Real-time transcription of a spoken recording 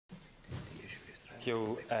Thank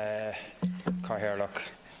you,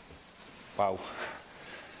 Cathaoirleach. Wow.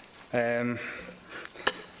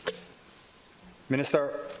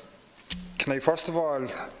 Minister, can I first of all,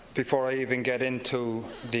 before I even get into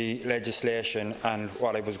the legislation and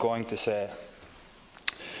what I was going to say,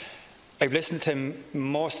 I've listened to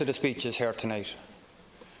most of the speeches here tonight,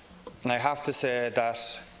 and I have to say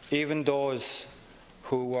that even those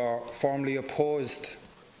who were firmly opposed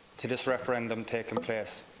to this referendum taking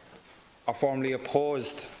place, are firmly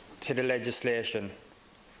opposed to the legislation,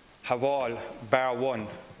 have all, bar one,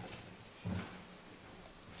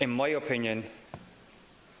 in my opinion,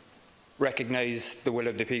 recognised the will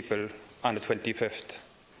of the people on the 25th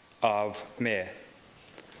of May.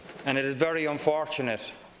 And it is very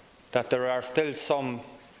unfortunate that there are still some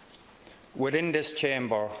within this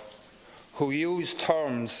chamber who use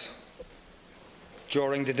terms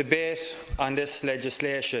during the debate on this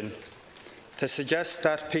legislation to suggest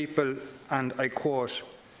that people, and I quote,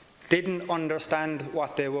 didn't understand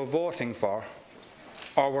what they were voting for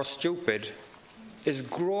or were stupid, is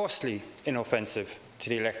grossly inoffensive to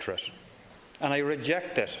the electorate. And I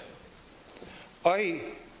reject it. I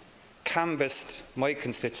canvassed my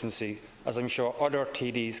constituency, as I'm sure other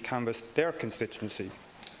TDs canvassed their constituency.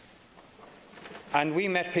 And we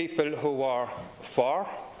met people who were for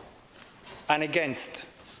and against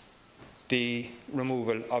the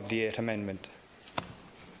removal of the 8th Amendment.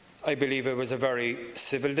 I believe it was a very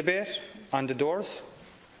civil debate on the doors.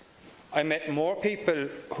 I met more people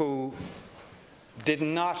who did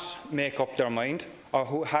not make up their mind or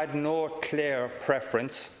who had no clear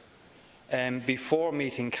preference before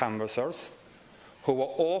meeting canvassers, who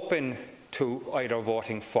were open to either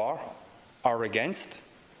voting for or against,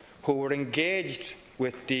 who were engaged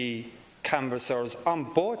with the canvassers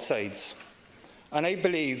on both sides. And I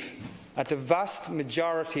believe that the vast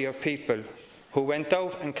majority of people who went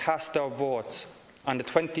out and cast their votes on the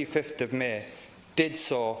 25th of May did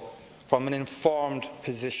so from an informed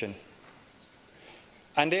position.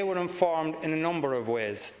 And they were informed in a number of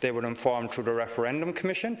ways. They were informed through the Referendum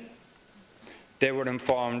Commission. They were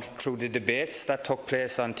informed through the debates that took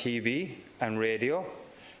place on TV and radio.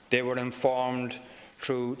 They were informed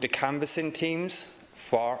through the canvassing teams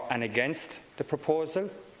for and against the proposal.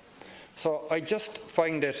 So I just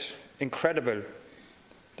find it incredible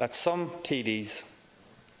that some TDs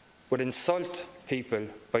would insult people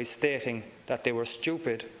by stating that they were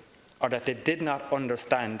stupid or that they did not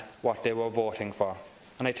understand what they were voting for.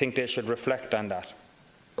 And I think they should reflect on that.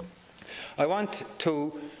 I want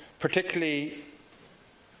to particularly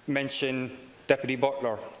mention Deputy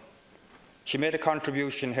Butler. She made a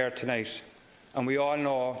contribution here tonight, and we all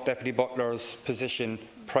know Deputy Butler's position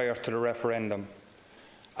prior to the referendum.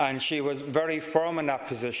 And she was very firm in that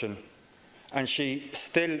position, and she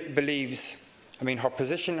still believes, I mean, her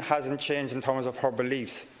position hasn't changed in terms of her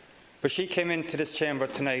beliefs, but she came into this chamber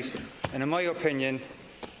tonight, and in my opinion,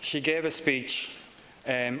 she gave a speech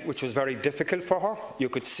which was very difficult for her. You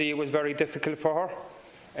could see it was very difficult for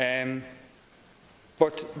her.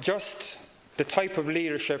 But just the type of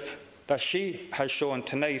leadership that she has shown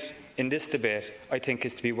tonight in this debate, I think,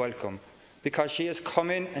 is to be welcome, because she has come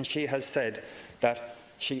in and she has said that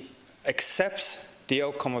she accepts the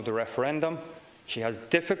outcome of the referendum. She has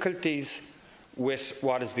difficulties with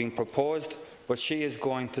what is being proposed, but she is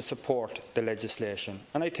going to support the legislation.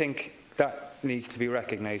 And I think that needs to be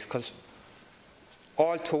recognised, because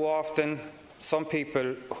all too often, some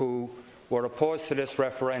people who were opposed to this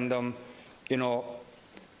referendum, you know,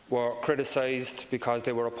 were criticised because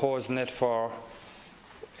they were opposing it for,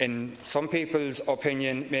 in some people's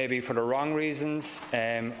opinion, maybe for the wrong reasons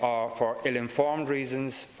or for ill-informed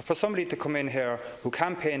reasons. For somebody to come in here who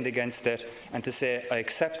campaigned against it and to say, I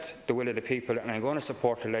accept the will of the people and I'm going to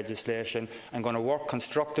support the legislation, I'm going to work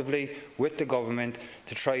constructively with the government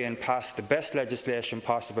to try and pass the best legislation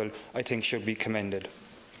possible, I think should be commended.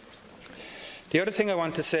 The other thing I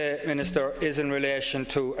want to say, Minister, is in relation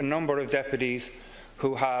to a number of deputies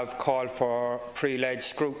who have called for pre-leg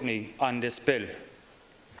scrutiny on this bill.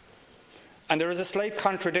 And there is a slight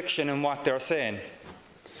contradiction in what they're saying,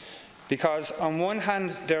 because on one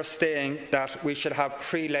hand they're saying that we should have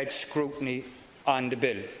pre-leg scrutiny on the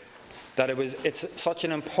bill, that it's such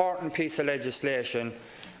an important piece of legislation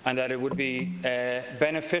and that it would be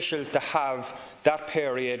beneficial to have that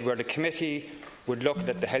period where the committee would look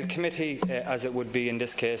at the Health Committee, as it would be in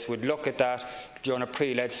this case, would look at that during a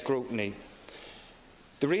pre-leg scrutiny.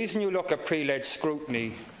 The reason you look at pre-leg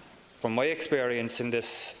scrutiny, from my experience in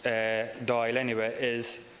this Dáil anyway,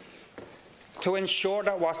 is to ensure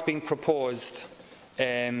that what's being proposed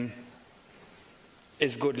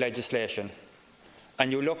is good legislation.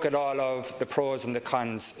 And you look at all of the pros and the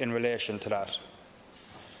cons in relation to that.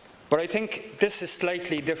 But I think this is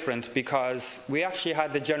slightly different because we actually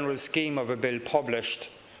had the general scheme of a bill published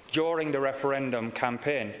during the referendum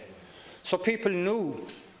campaign. So people knew,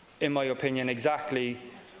 in my opinion, exactly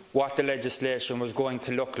what the legislation was going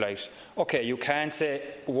to look like. Okay, you can't say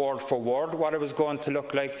word for word what it was going to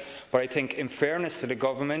look like, but I think in fairness to the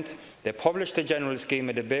government, they published the general scheme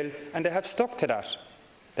of the bill and they have stuck to that.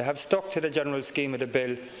 They have stuck to the general scheme of the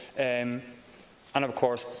bill, and of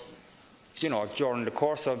course, you know, during the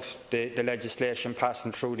course of the legislation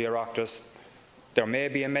passing through the Oireachtas, there may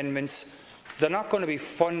be amendments. They're not going to be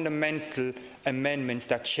fundamental amendments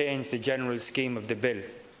that change the general scheme of the bill.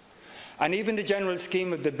 And even the general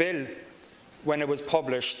scheme of the bill, when it was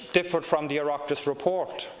published, differed from the Oireachtas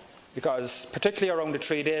report, because particularly around the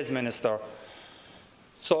 3 days, Minister.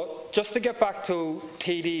 So just to get back to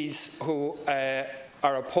TDs who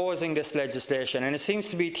are opposing this legislation, and it seems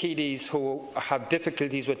to be TDs who have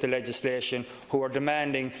difficulties with the legislation, who are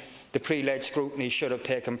demanding the pre-led scrutiny should have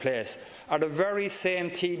taken place, are the very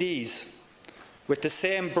same TDs with the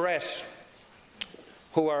same breath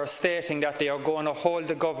who are stating that they are going to hold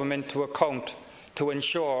the government to account to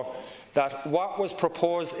ensure that what was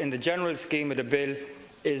proposed in the general scheme of the bill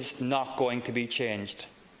is not going to be changed.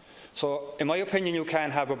 So, in my opinion, you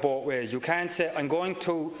can't have it both ways. You can't say, I'm going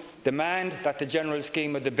to demand that the general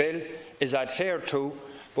scheme of the bill is adhered to,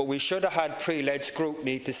 but we should have had pre-led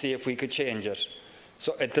scrutiny to see if we could change it.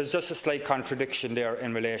 So there's just a slight contradiction there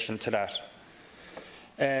in relation to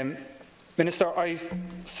that. Minister, I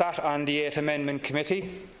sat on the 8th Amendment Committee,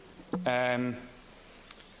 and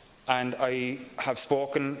I have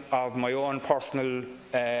spoken of my own personal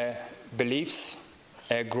beliefs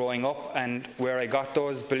growing up and where I got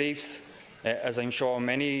those beliefs. As I'm sure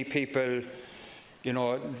many people, you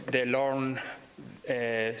know, they learn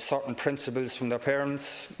certain principles from their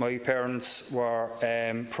parents. My parents were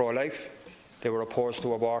pro-life. They were opposed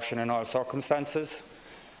to abortion in all circumstances.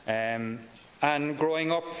 And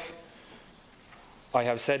growing up, I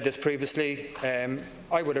have said this previously,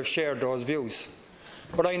 I would have shared those views.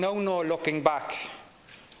 But I now know, looking back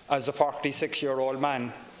as a 46-year-old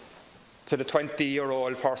man to the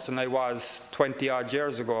 20-year-old person I was 20-odd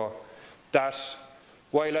years ago, that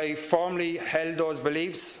while I firmly held those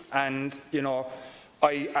beliefs and, you know,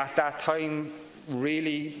 I at that time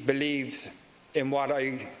really believed in what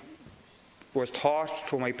I was taught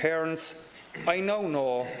through my parents, I now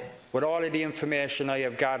know, with all of the information I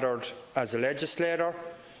have gathered as a legislator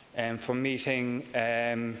and from meeting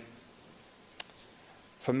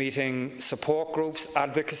support groups,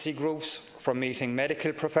 advocacy groups, from meeting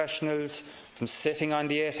medical professionals, from sitting on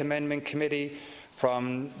the 8th Amendment Committee,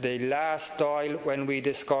 from the last Dáil when we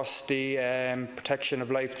discussed the Protection of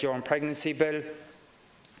Life During Pregnancy Bill,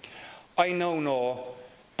 I now know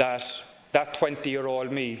that that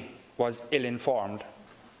 20-year-old me was ill-informed.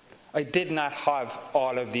 I did not have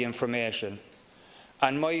all of the information,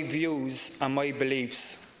 and my views and my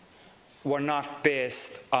beliefs were not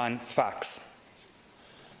based on facts.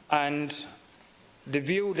 And the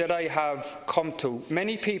view that I have come to,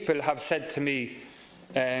 many people have said to me,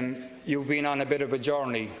 you've been on a bit of a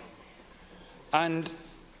journey. And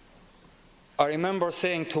I remember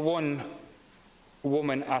saying to one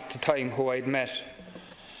woman at the time who I'd met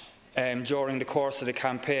during the course of the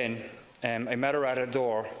campaign, I met her at a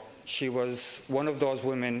door. She was one of those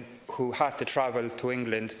women who had to travel to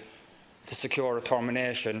England to secure a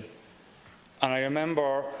termination. And I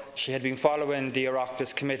remember she had been following the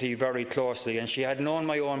Oireachtas committee very closely, and she had known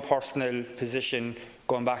my own personal position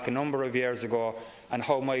going back a number of years ago and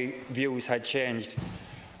how my views had changed.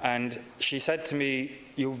 And she said to me,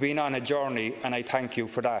 you've been on a journey and I thank you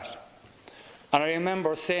for that. And I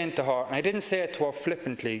remember saying to her, and I didn't say it to her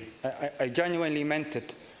flippantly, I genuinely meant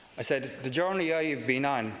it. I said, the journey I've been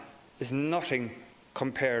on is nothing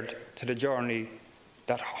compared to the journey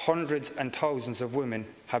that hundreds and thousands of women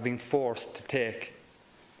have been forced to take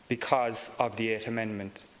because of the 8th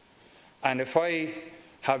Amendment. And if I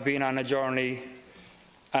have been on a journey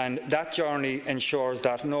and that journey ensures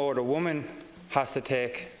that no other woman has to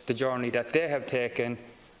take the journey that they have taken,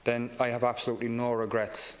 then I have absolutely no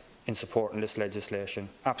regrets in supporting this legislation.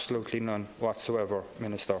 Absolutely none whatsoever,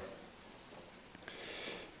 Minister.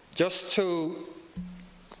 Just to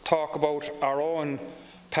talk about our own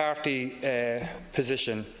party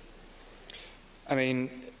position, I mean,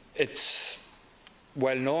 it's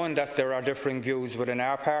well known that there are differing views within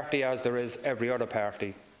our party as there is every other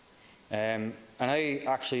party. And I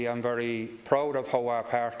actually am very proud of how our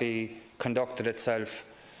party conducted itself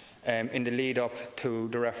in the lead up to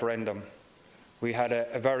the referendum. We had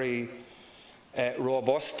a very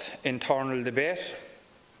robust internal debate,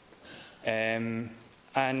 and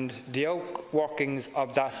and the outworkings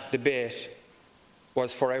of that debate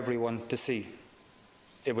was for everyone to see.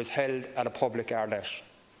 It was held at a public Ardèche.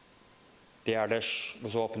 The Ardèche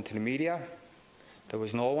was open to the media. There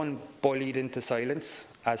was no one bullied into silence,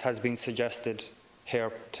 as has been suggested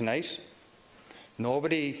here tonight.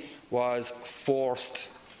 Nobody was forced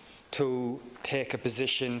to take a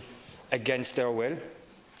position against their will.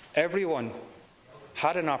 Everyone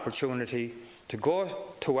had an opportunity to go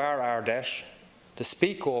to our Ardèche, to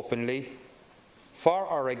speak openly for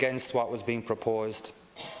or against what was being proposed,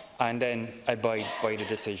 and then abide by the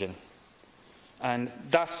decision. And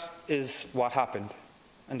that is what happened,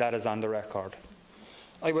 and that is on the record.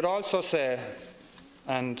 I would also say,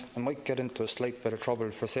 and I might get into a slight bit of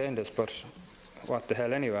trouble for saying this, but what the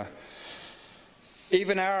hell anyway,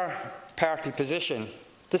 even our party position,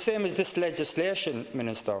 the same as this legislation,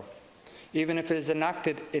 Minister, even if it is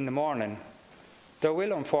enacted in the morning, there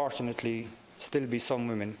will unfortunately still be some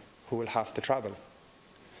women who will have to travel.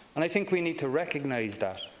 And I think we need to recognise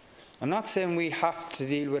that. I'm not saying we have to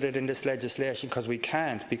deal with it in this legislation, because we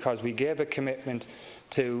can't, because we gave a commitment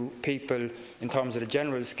to people in terms of the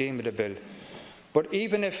general scheme of the bill. But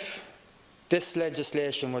even if this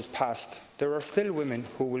legislation was passed, there are still women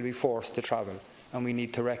who will be forced to travel, and we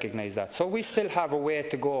need to recognise that. So we still have a way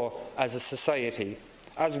to go as a society,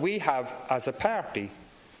 as we have as a party,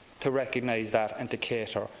 to recognise that and to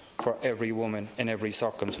cater for every woman in every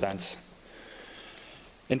circumstance.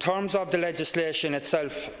 In terms of the legislation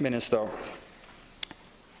itself, Minister,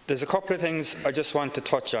 there's a couple of things I just want to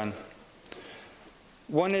touch on.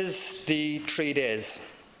 One is the 3 days.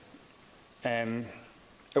 It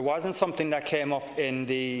wasn't something that came up in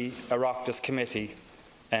the Oireachtas committee,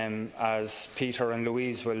 as Peter and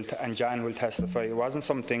Louise and Jan will testify. It wasn't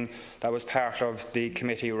something that was part of the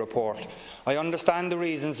committee report. I understand the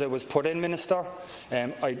reasons it was put in, Minister.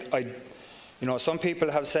 Some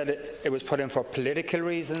people have said it was put in for political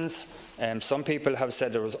reasons, some people have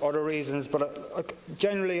said there was other reasons, but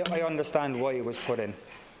generally I understand why it was put in.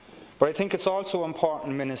 But I think it's also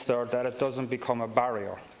important, Minister, that it doesn't become a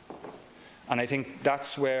barrier. And I think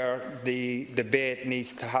that's where the debate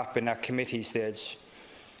needs to happen at committee stage.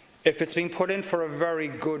 If it's been put in for a very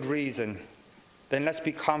good reason, then let's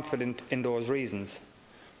be confident in those reasons.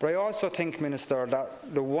 But I also think, Minister,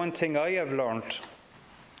 that the one thing I have learned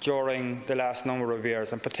during the last number of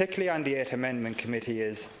years, and particularly on the 8th Amendment Committee,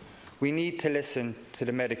 is we need to listen to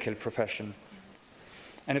the medical profession.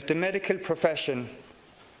 And if the medical profession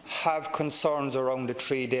have concerns around the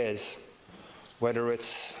 3 days, whether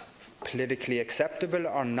it's politically acceptable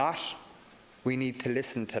or not, we need to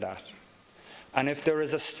listen to that. And if there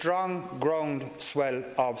is a strong groundswell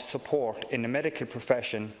of support in the medical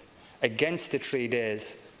profession against the 3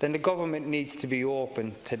 days, then the government needs to be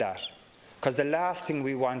open to that. Because the last thing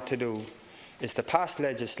we want to do is to pass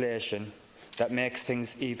legislation that makes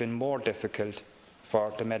things even more difficult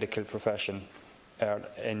for the medical profession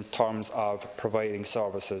in terms of providing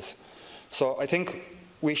services. So I think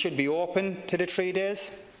we should be open to the 3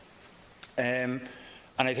 days, and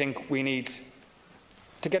I think we need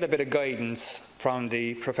to get a bit of guidance from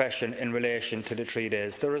the profession in relation to the 3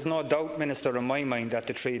 days. There is no doubt, Minister, in my mind that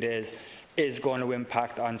the 3 days is going to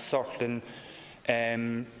impact on certain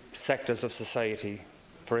sectors of society.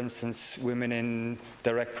 For instance, women in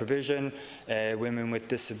direct provision, women with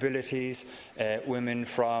disabilities, women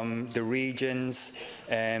from the regions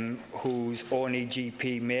whose only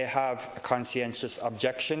GP may have a conscientious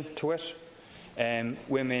objection to it,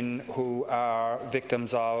 women who are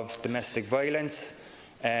victims of domestic violence.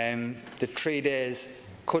 The 3 days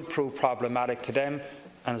could prove problematic to them,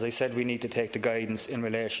 and as I said, we need to take the guidance in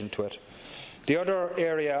relation to it. The other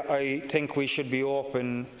area I think we should be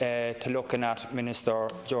open to looking at, Minister,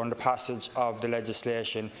 during the passage of the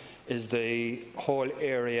legislation is the whole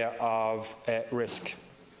area of risk.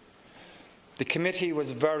 The committee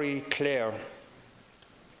was very clear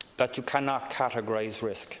that you cannot categorise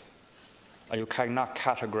risk, or you cannot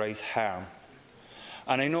categorise harm.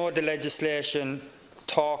 And I know the legislation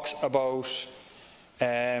talks about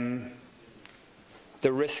the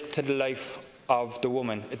risk to the life of the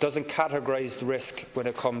woman. It doesn't categorise the risk when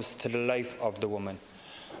it comes to the life of the woman.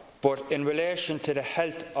 But in relation to the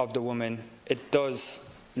health of the woman, it does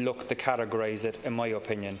look to categorise it, in my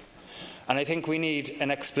opinion. And I think we need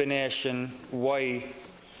an explanation why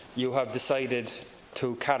you have decided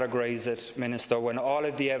to categorise it, Minister, when all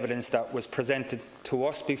of the evidence that was presented to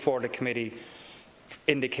us before the committee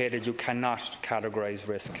indicated you cannot categorise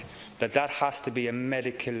risk, that has to be a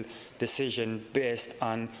medical decision based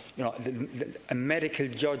on a medical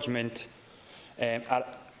judgment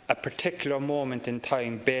at a particular moment in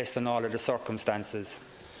time based on all of the circumstances.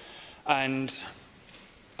 And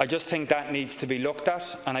I just think that needs to be looked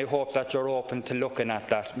at, and I hope that you're open to looking at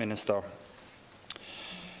that, Minister.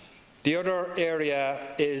 The other area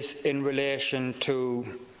is in relation to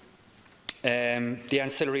the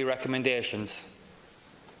ancillary recommendations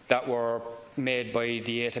that were made by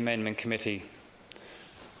the 8th Amendment Committee.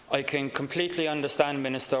 I can completely understand,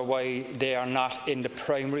 Minister, why they are not in the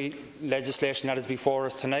primary legislation that is before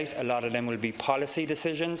us tonight. A lot of them will be policy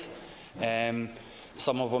decisions.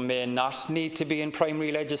 Some of them may not need to be in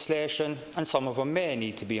primary legislation, and some of them may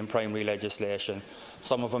need to be in primary legislation.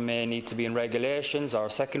 Some of them may need to be in regulations or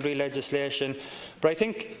secondary legislation. But I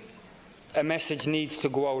think a message needs to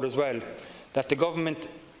go out as well, that the government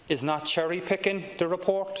is not cherry-picking the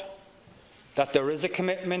report, that there is a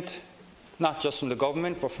commitment, not just from the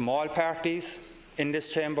government, but from all parties in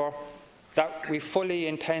this chamber, that we fully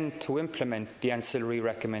intend to implement the ancillary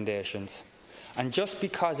recommendations. And just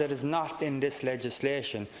because it is not in this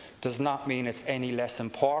legislation does not mean it's any less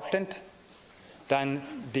important than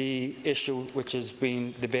the issue which is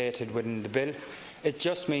being debated within the bill. It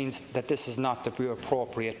just means that this is not the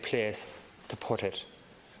appropriate place to put it.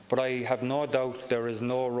 But I have no doubt there is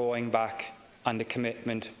no rowing back on the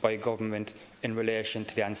commitment by government in relation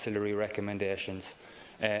to the ancillary recommendations.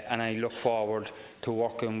 And I look forward to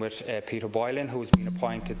working with Peter Boylan, who has been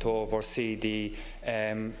appointed to oversee the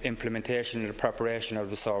implementation and the preparation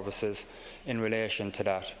of the services in relation to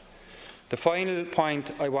that. The final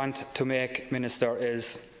point I want to make, Minister,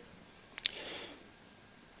 is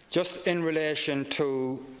just in relation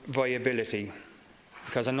to viability,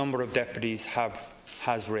 because a number of deputies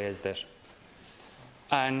has raised it.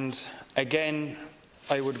 And again,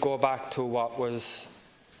 I would go back to what was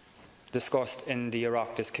discussed in the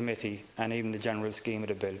Oireachtas committee and even the general scheme of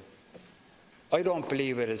the bill. I don't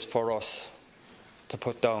believe it is for us to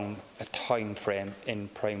put down a time frame in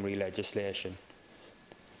primary legislation.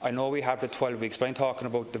 I know we have the 12 weeks, but I'm talking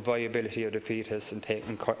about the viability of the fetus and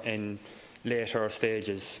taking in later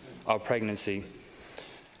stages of pregnancy.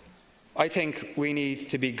 I think we need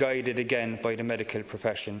to be guided again by the medical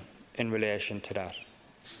profession in relation to that.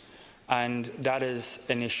 And that is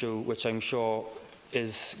an issue which I'm sure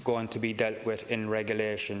is going to be dealt with in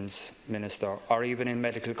regulations, Minister, or even in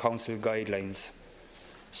medical council guidelines.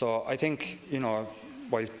 So I think,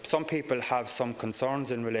 while some people have some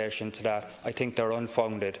concerns in relation to that, I think they're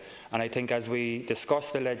unfounded. And I think as we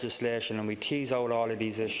discuss the legislation and we tease out all of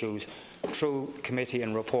these issues through committee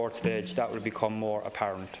and report stage, that will become more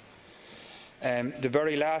apparent. The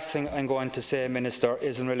very last thing I'm going to say, Minister,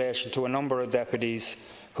 is in relation to a number of deputies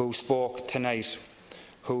who spoke tonight,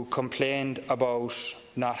 who complained about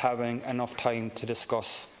not having enough time to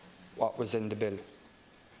discuss what was in the bill.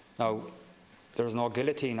 Now, there is no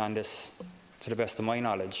guillotine on this, to the best of my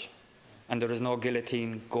knowledge, and there is no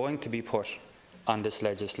guillotine going to be put on this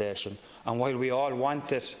legislation. And while we all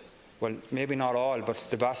want it, well, maybe not all, but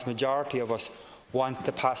the vast majority of us want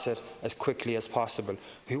to pass it as quickly as possible,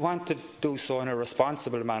 we want to do so in a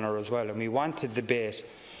responsible manner as well, and we want to debate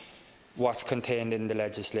what's contained in the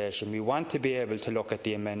legislation. We want to be able to look at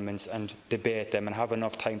the amendments and debate them and have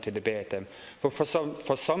enough time to debate them. But for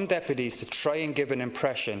some deputies to try and give an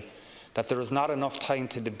impression that there is not enough time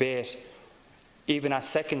to debate, even at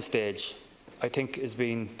second stage, I think is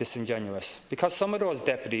being disingenuous. Because some of those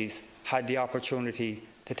deputies had the opportunity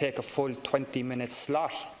to take a full 20-minute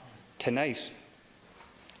slot tonight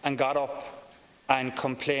and got up and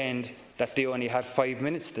complained that they only had 5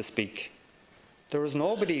 minutes to speak. There was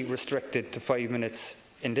nobody restricted to 5 minutes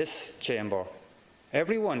in this chamber.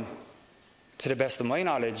 Everyone, to the best of my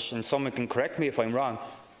knowledge, and someone can correct me if I'm wrong,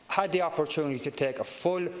 had the opportunity to take a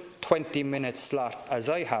full 20-minute slot, as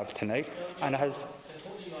I have tonight, and has.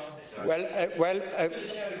 Well,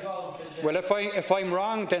 if I'm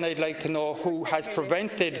wrong, then I'd like to know who has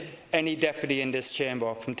prevented any deputy in this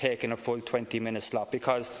chamber from taking a full 20-minute slot,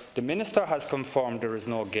 because the Minister has confirmed there is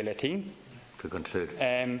no guillotine. To conclude.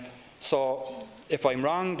 So, if I'm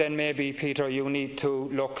wrong, then maybe, Peter, you need to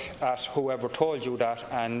look at whoever told you that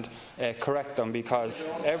and correct them, because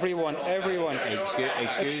everyone.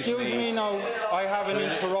 Excuse me now, I haven't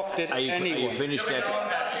interrupted anyone. Are you finished, Deputy?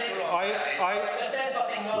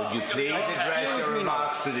 Would you please address your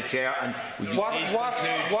remarks to the Chair, and would you please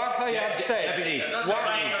conclude? What I have said.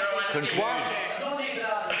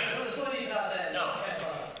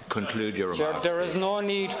 Conclude your remarks. There is no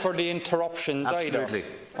need for the interruptions Absolutely. either.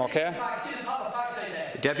 Okay?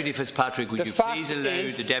 Deputy Fitzpatrick, would you please allow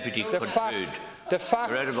the Deputy to conclude?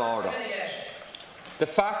 You're out of order. The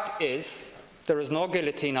fact is, there is no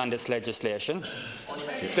guillotine on this legislation.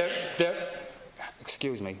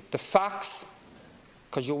 Excuse me. The facts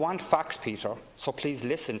because you want facts, Peter, so please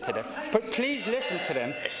listen to them. But please listen to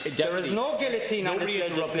them. There is no guillotine on this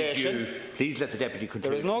legislation. Please let the Deputy continue.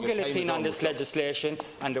 There is no guillotine on this legislation,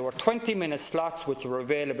 and there were 20-minute slots which were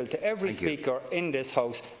available to every speaker in this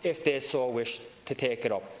House if they so wished to take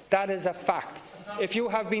it up. That is a fact. If you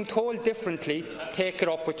have been told differently, take it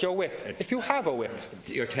up with your whip, if you have a whip.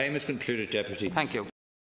 Your time is concluded, Deputy. Thank you.